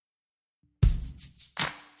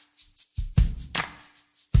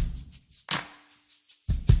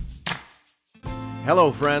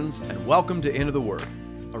Hello, friends, and welcome to Into the Word,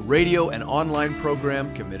 a radio and online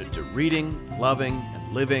program committed to reading, loving,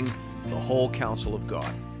 and living the whole counsel of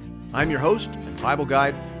God. I'm your host and Bible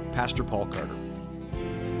guide, Pastor Paul Carter.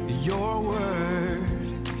 Your word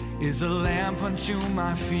is a lamp unto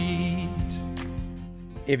my feet.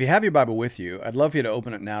 If you have your Bible with you, I'd love for you to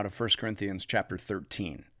open it now to 1 Corinthians chapter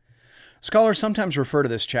 13. Scholars sometimes refer to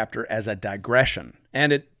this chapter as a digression,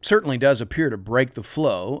 and it certainly does appear to break the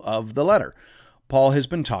flow of the letter. Paul has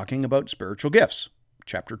been talking about spiritual gifts.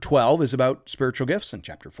 Chapter 12 is about spiritual gifts, and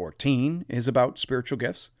chapter 14 is about spiritual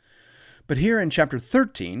gifts. But here in chapter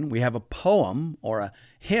 13, we have a poem or a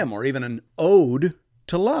hymn or even an ode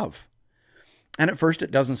to love. And at first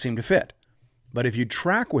it doesn't seem to fit. But if you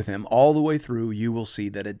track with him all the way through, you will see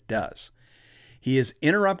that it does. He is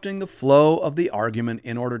interrupting the flow of the argument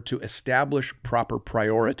in order to establish proper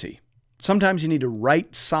priority. Sometimes you need to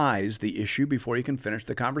right-size the issue before you can finish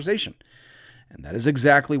the conversation. And that is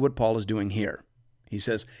exactly what Paul is doing here. He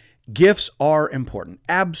says, gifts are important.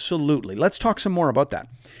 Absolutely. Let's talk some more about that.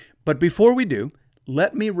 But before we do,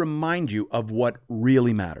 let me remind you of what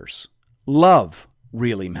really matters. Love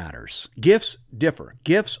really matters. Gifts differ.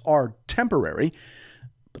 Gifts are temporary,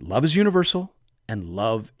 but love is universal and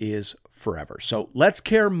love is forever. So let's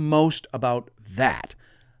care most about that.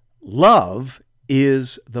 Love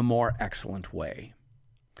is the more excellent way.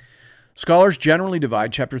 Scholars generally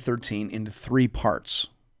divide chapter 13 into three parts.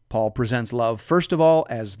 Paul presents love, first of all,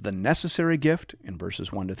 as the necessary gift in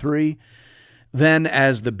verses 1 to 3, then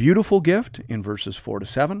as the beautiful gift in verses 4 to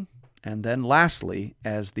 7, and then lastly,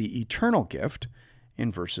 as the eternal gift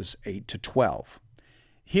in verses 8 to 12.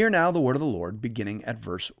 Hear now the word of the Lord, beginning at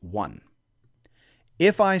verse 1.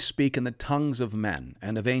 If I speak in the tongues of men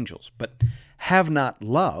and of angels, but have not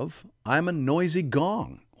love, I am a noisy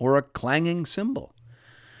gong or a clanging cymbal.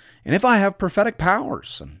 And if I have prophetic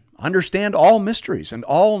powers and understand all mysteries and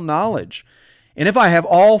all knowledge, and if I have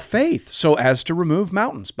all faith so as to remove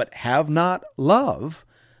mountains, but have not love,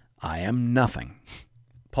 I am nothing.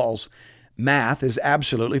 Paul's math is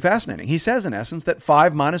absolutely fascinating. He says, in essence, that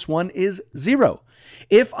 5 minus 1 is 0.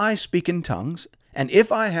 If I speak in tongues, and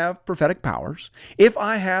if I have prophetic powers, if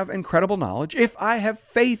I have incredible knowledge, if I have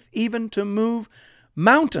faith even to move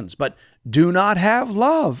mountains, but do not have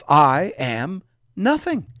love, I am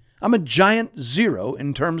nothing. I'm a giant 0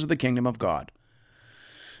 in terms of the kingdom of God.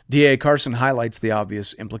 D.A. Carson highlights the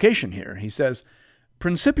obvious implication here. He says,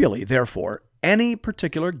 principially, therefore, any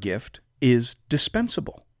particular gift is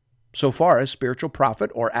dispensable, so far as spiritual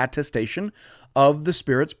profit or attestation of the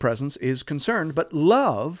Spirit's presence is concerned, but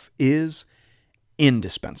love is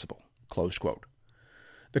indispensable. Close quote.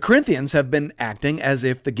 The Corinthians have been acting as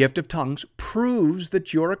if the gift of tongues proves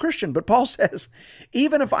that you're a Christian. But Paul says,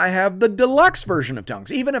 even if I have the deluxe version of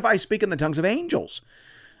tongues, even if I speak in the tongues of angels,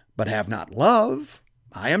 but have not love,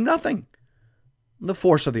 I am nothing. The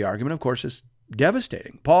force of the argument, of course, is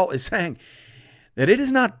devastating. Paul is saying that it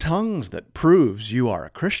is not tongues that proves you are a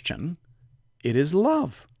Christian. It is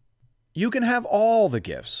love. You can have all the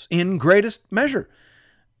gifts in greatest measure,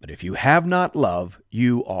 but if you have not love,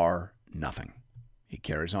 you are nothing. He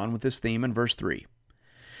carries on with this theme in verse 3.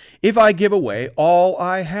 If I give away all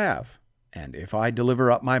I have, and if I deliver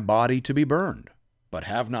up my body to be burned, but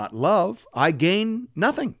have not love, I gain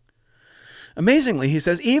nothing. Amazingly, he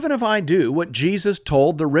says, even if I do what Jesus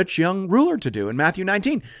told the rich young ruler to do in Matthew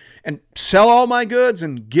 19, and sell all my goods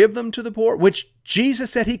and give them to the poor, which Jesus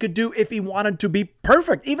said he could do if he wanted to be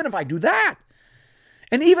perfect, even if I do that,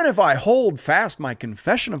 and even if I hold fast my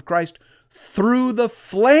confession of Christ through the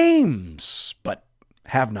flames, but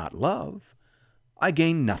have not love, I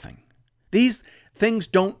gain nothing. These things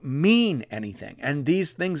don't mean anything, and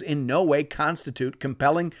these things in no way constitute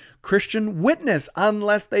compelling Christian witness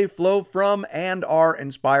unless they flow from and are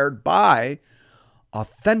inspired by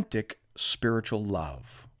authentic spiritual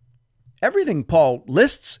love. Everything Paul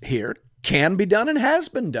lists here can be done and has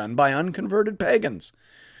been done by unconverted pagans.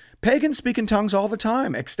 Pagans speak in tongues all the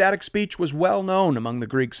time. Ecstatic speech was well known among the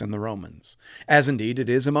Greeks and the Romans, as indeed it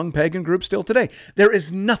is among pagan groups still today. There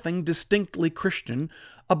is nothing distinctly Christian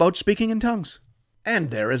about speaking in tongues.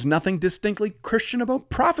 And there is nothing distinctly Christian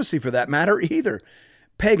about prophecy for that matter either.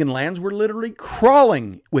 Pagan lands were literally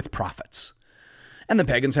crawling with prophets. And the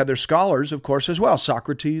pagans had their scholars, of course, as well.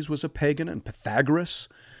 Socrates was a pagan and Pythagoras.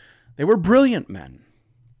 They were brilliant men,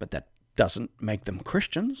 but that doesn't make them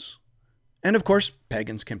Christians. And of course,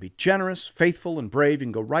 pagans can be generous, faithful, and brave. You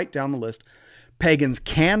can go right down the list. Pagans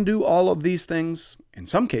can do all of these things, in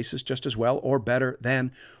some cases just as well or better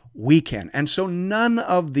than we can. And so none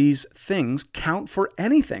of these things count for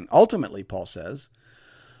anything, ultimately, Paul says,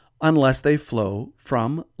 unless they flow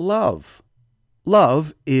from love.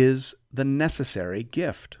 Love is the necessary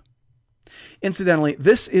gift. Incidentally,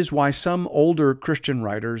 this is why some older Christian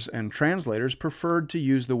writers and translators preferred to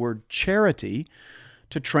use the word charity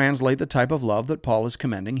to translate the type of love that Paul is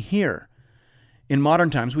commending here. In modern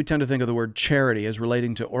times, we tend to think of the word charity as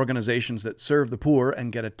relating to organizations that serve the poor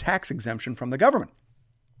and get a tax exemption from the government.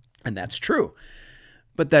 And that's true.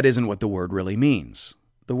 But that isn't what the word really means.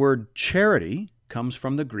 The word charity comes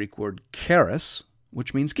from the Greek word charis,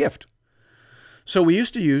 which means gift. So we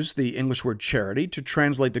used to use the English word charity to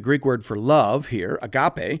translate the Greek word for love here,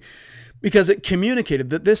 agape, because it communicated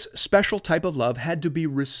that this special type of love had to be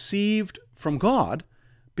received from God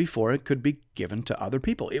before it could be given to other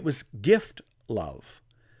people. It was gift love.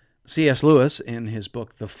 C.S. Lewis, in his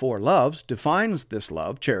book The Four Loves, defines this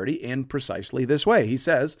love, charity, in precisely this way. He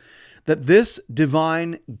says that this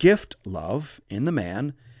divine gift love in the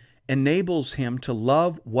man enables him to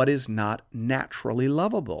love what is not naturally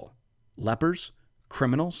lovable. Lepers,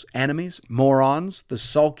 criminals, enemies, morons, the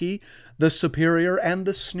sulky, the superior, and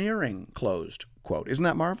the sneering, closed quote. Isn't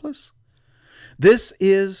that marvelous? This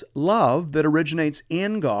is love that originates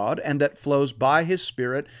in God and that flows by His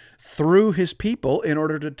Spirit through His people in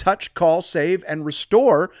order to touch, call, save, and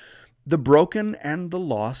restore the broken and the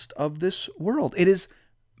lost of this world. It is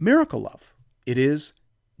miracle love. It is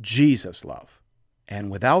Jesus love. And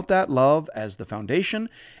without that love as the foundation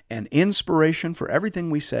and inspiration for everything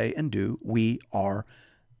we say and do, we are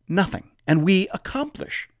nothing. And we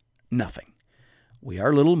accomplish nothing. We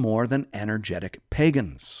are little more than energetic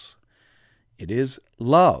pagans. It is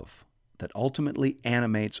love that ultimately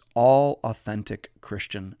animates all authentic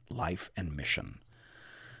Christian life and mission.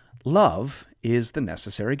 Love is the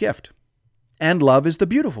necessary gift. And love is the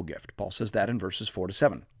beautiful gift. Paul says that in verses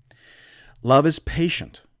 4-7. Love is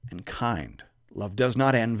patient and kind. Love does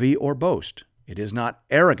not envy or boast. It is not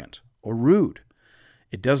arrogant or rude.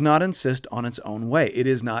 It does not insist on its own way. It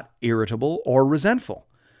is not irritable or resentful.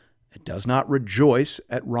 It does not rejoice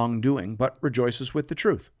at wrongdoing, but rejoices with the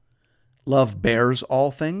truth. Love bears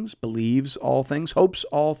all things, believes all things, hopes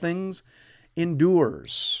all things,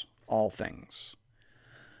 endures all things.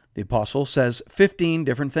 The apostle says 15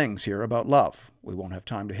 different things here about love. We won't have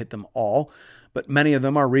time to hit them all, but many of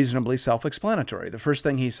them are reasonably self-explanatory. The first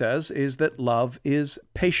thing he says is that love is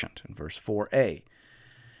patient in verse 4a.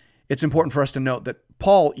 It's important for us to note that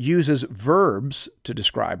Paul uses verbs to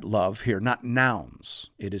describe love here, not nouns.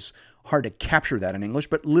 It is hard to capture that in English,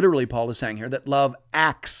 but literally Paul is saying here that love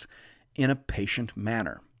acts in a patient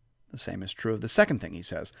manner. The same is true of the second thing he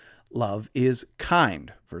says. Love is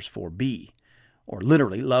kind, verse 4b, or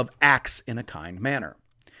literally, love acts in a kind manner.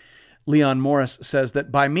 Leon Morris says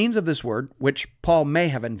that by means of this word, which Paul may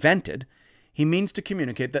have invented, he means to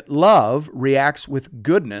communicate that love reacts with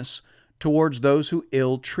goodness towards those who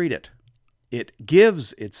ill-treat it. It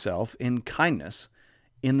gives itself in kindness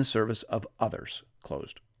in the service of others,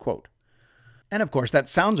 closed quote. And of course, that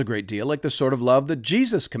sounds a great deal like the sort of love that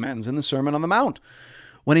Jesus commends in the Sermon on the Mount,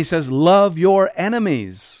 when he says, love your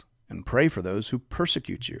enemies and pray for those who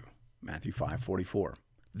persecute you, Matthew 5:44.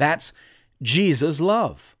 That's Jesus'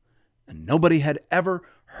 love. And nobody had ever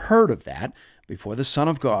heard of that before the Son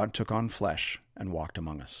of God took on flesh and walked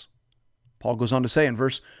among us. Paul goes on to say in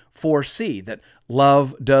verse 4c that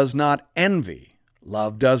love does not envy,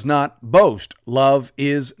 love does not boast, love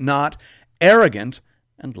is not arrogant,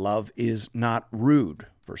 and love is not rude,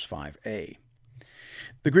 verse 5a.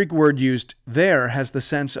 The Greek word used there has the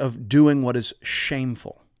sense of doing what is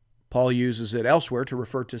shameful. Paul uses it elsewhere to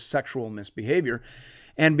refer to sexual misbehavior,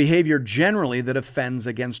 and behavior generally that offends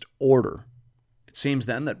against order. It seems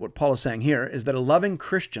then that what Paul is saying here is that a loving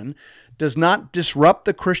Christian does not disrupt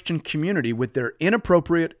the Christian community with their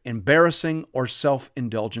inappropriate, embarrassing, or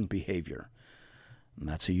self-indulgent behavior. And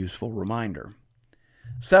that's a useful reminder.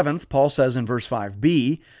 Seventh, Paul says in verse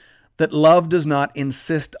 5b that love does not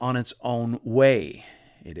insist on its own way.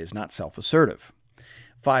 It is not self-assertive.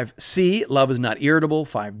 5c, love is not irritable.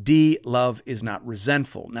 5d, love is not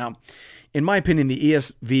resentful. Now, in my opinion, the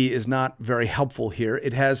ESV is not very helpful here.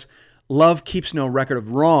 It has love keeps no record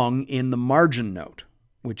of wrong in the margin note,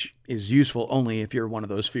 which is useful only if you're one of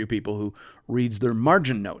those few people who reads their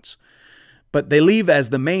margin notes. But they leave as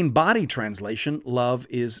the main body translation, love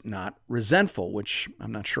is not resentful, which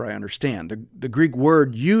I'm not sure I understand. The Greek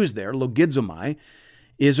word used there, logizomai,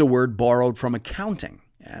 is a word borrowed from accounting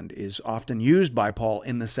and is often used by Paul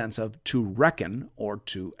in the sense of to reckon or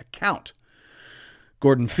to account.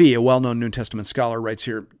 Gordon Fee, a well-known New Testament scholar, writes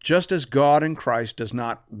here, just as God in Christ does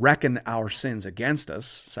not reckon our sins against us,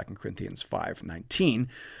 2 Corinthians 5:19,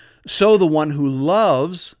 so the one who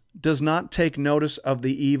loves does not take notice of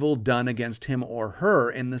the evil done against him or her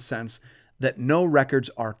in the sense that no records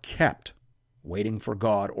are kept waiting for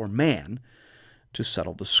God or man to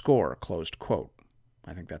settle the score, closed quote.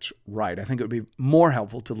 I think that's right. I think it would be more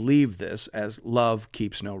helpful to leave this as love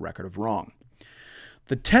keeps no record of wrong.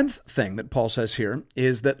 The 10th thing that Paul says here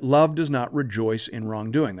is that love does not rejoice in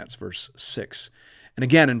wrongdoing. That's verse 6. And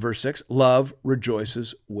again in verse 6, love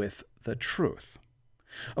rejoices with the truth.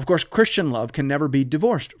 Of course, Christian love can never be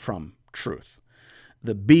divorced from truth.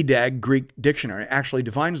 The BDAG Greek dictionary actually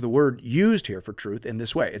defines the word used here for truth in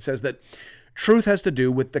this way. It says that truth has to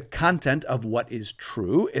do with the content of what is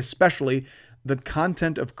true, especially the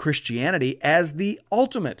content of Christianity as the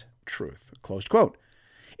ultimate truth, closed quote.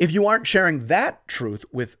 If you aren't sharing that truth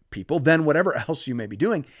with people, then whatever else you may be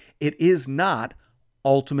doing, it is not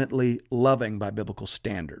ultimately loving by biblical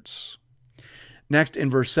standards. Next, in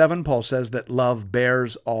verse 7, Paul says that love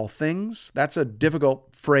bears all things. That's a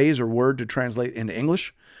difficult phrase or word to translate into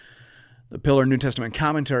English. The Pillar New Testament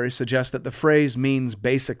commentary suggests that the phrase means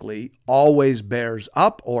basically always bears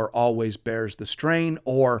up or always bears the strain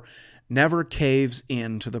or never caves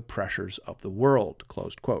in to the pressures of the world,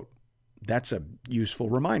 closed quote. That's a useful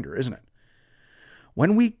reminder, isn't it?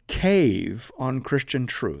 When we cave on Christian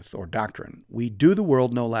truth or doctrine, we do the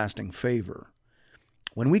world no lasting favor.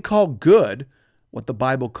 When we call good what the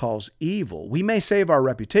Bible calls evil, we may save our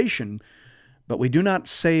reputation, but we do not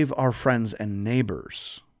save our friends and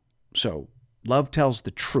neighbors. So, love tells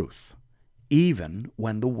the truth, even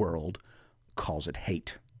when the world calls it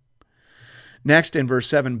hate. Next, in verse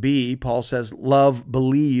 7b, Paul says, love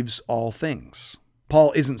believes all things.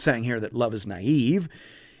 Paul isn't saying here that love is naive.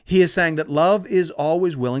 He is saying that love is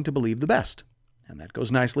always willing to believe the best. And that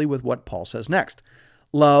goes nicely with what Paul says next.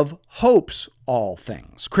 Love hopes all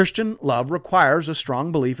things. Christian love requires a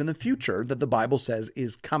strong belief in the future that the Bible says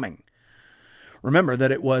is coming. Remember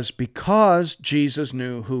that it was because Jesus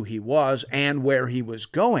knew who he was and where he was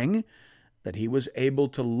going that he was able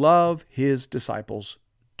to love his disciples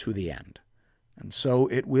to the end. And so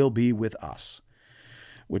it will be with us.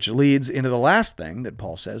 Which leads into the last thing that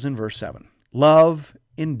Paul says in verse 7. Love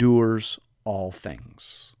endures all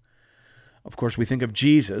things. Of course, we think of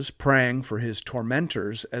Jesus praying for his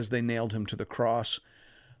tormentors as they nailed him to the cross.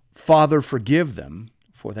 Father, forgive them,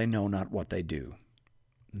 for they know not what they do.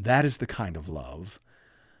 That is the kind of love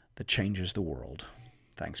that changes the world.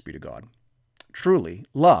 Thanks be to God. Truly,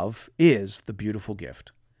 love is the beautiful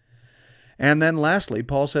gift. And then lastly,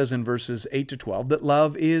 Paul says in verses 8 to 12 that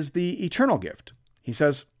love is the eternal gift. He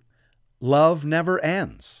says, love never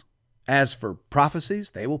ends. As for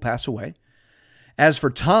prophecies, they will pass away. As for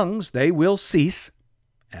tongues, they will cease.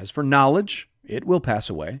 As for knowledge, it will pass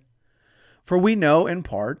away. For we know in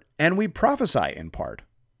part, and we prophesy in part.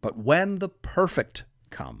 But when the perfect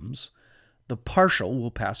comes, the partial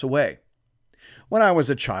will pass away. When I was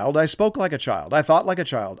a child, I spoke like a child. I thought like a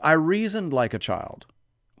child. I reasoned like a child.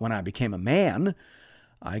 When I became a man,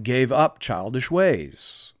 I gave up childish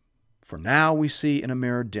ways. For now we see in a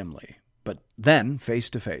mirror dimly, but then face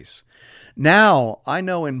to face. Now I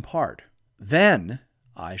know in part, then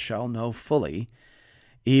I shall know fully,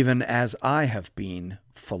 even as I have been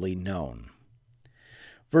fully known.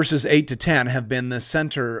 Verses 8 to 10 have been the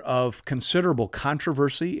center of considerable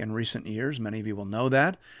controversy in recent years. Many of you will know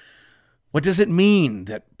that. What does it mean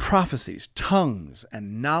that prophecies, tongues,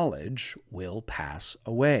 and knowledge will pass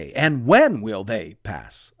away? And when will they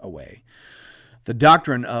pass away? The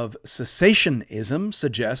doctrine of cessationism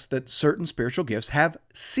suggests that certain spiritual gifts have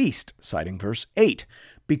ceased, citing verse 8,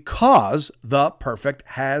 because the perfect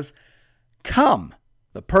has come.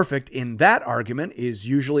 The perfect in that argument is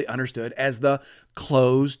usually understood as the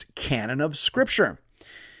closed canon of Scripture.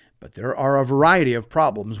 But there are a variety of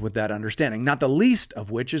problems with that understanding, not the least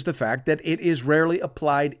of which is the fact that it is rarely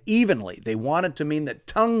applied evenly. They want it to mean that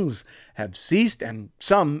tongues have ceased, and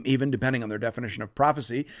some, even depending on their definition of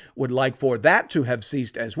prophecy, would like for that to have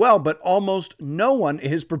ceased as well, but almost no one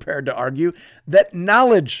is prepared to argue that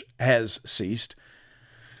knowledge has ceased,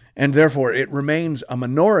 and therefore it remains a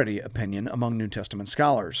minority opinion among New Testament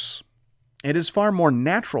scholars. It is far more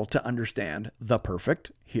natural to understand the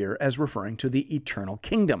perfect here as referring to the eternal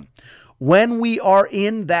kingdom. When we are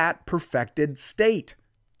in that perfected state,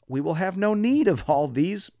 we will have no need of all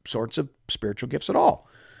these sorts of spiritual gifts at all.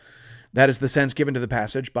 That is the sense given to the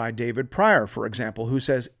passage by David Pryor, for example, who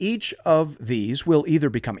says each of these will either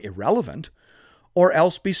become irrelevant or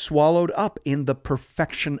else be swallowed up in the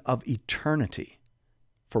perfection of eternity.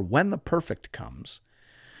 For when the perfect comes,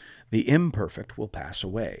 the imperfect will pass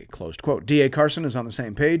away. Closed quote. D.A. Carson is on the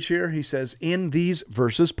same page here. He says, in these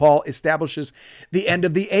verses, Paul establishes the end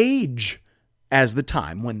of the age as the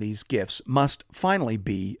time when these gifts must finally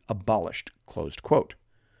be abolished. Closed quote.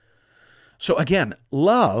 So again,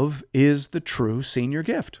 love is the true senior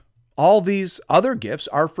gift. All these other gifts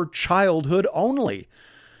are for childhood only.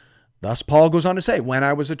 Thus, Paul goes on to say, when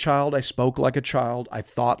I was a child, I spoke like a child, I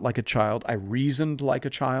thought like a child, I reasoned like a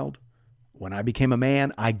child. When I became a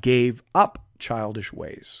man, I gave up childish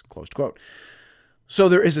ways. Close quote. So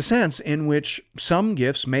there is a sense in which some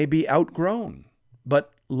gifts may be outgrown,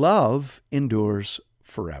 but love endures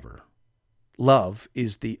forever. Love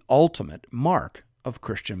is the ultimate mark of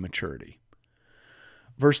Christian maturity.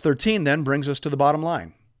 Verse 13 then brings us to the bottom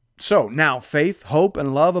line. So now faith, hope,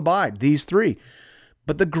 and love abide, these three.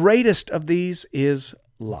 But the greatest of these is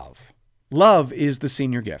love. Love is the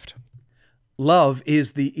senior gift. Love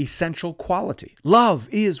is the essential quality. Love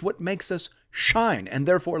is what makes us shine, and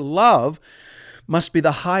therefore love must be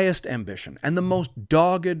the highest ambition and the most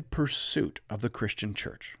dogged pursuit of the Christian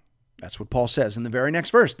church. That's what Paul says in the very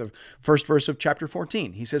next verse, the first verse of chapter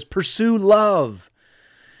 14. He says, pursue love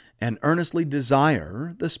and earnestly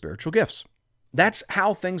desire the spiritual gifts. That's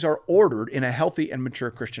how things are ordered in a healthy and mature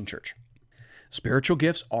Christian church. Spiritual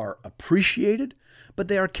gifts are appreciated, but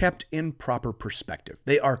they are kept in proper perspective.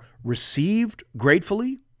 They are received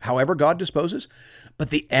gratefully, however God disposes,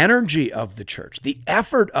 but the energy of the church, the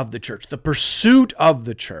effort of the church, the pursuit of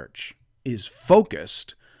the church is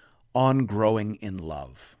focused on growing in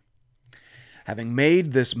love. Having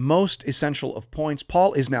made this most essential of points,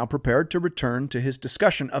 Paul is now prepared to return to his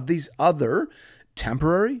discussion of these other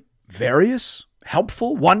temporary, various,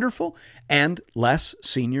 helpful, wonderful, and less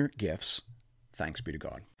senior gifts. Thanks be to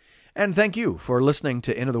God. And thank you for listening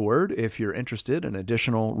to Into the Word. If you're interested in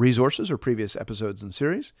additional resources or previous episodes and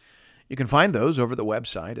series, you can find those over the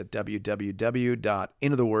website at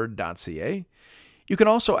www.intotheword.ca. You can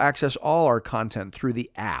also access all our content through the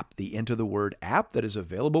app, the Into the Word app that is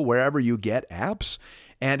available wherever you get apps,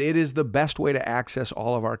 and it is the best way to access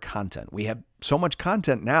all of our content. We have so much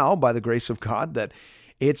content now, by the grace of God, that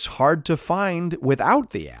it's hard to find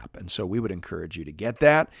without the app, and so we would encourage you to get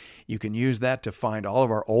that. You can use that to find all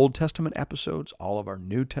of our Old Testament episodes, all of our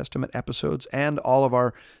New Testament episodes, and all of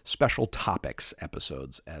our special topics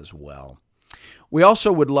episodes as well. We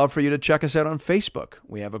also would love for you to check us out on Facebook.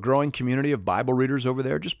 We have a growing community of Bible readers over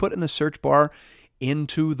there. Just put in the search bar,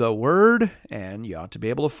 Into the Word, and you ought to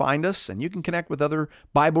be able to find us, and you can connect with other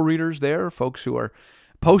Bible readers there, folks who are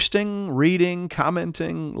posting, reading,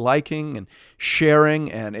 commenting, liking, and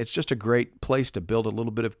sharing, and it's just a great place to build a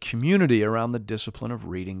little bit of community around the discipline of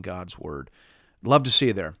reading God's Word. Love to see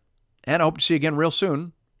you there, and I hope to see you again real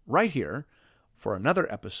soon, right here, for another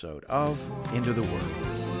episode of Into the Word.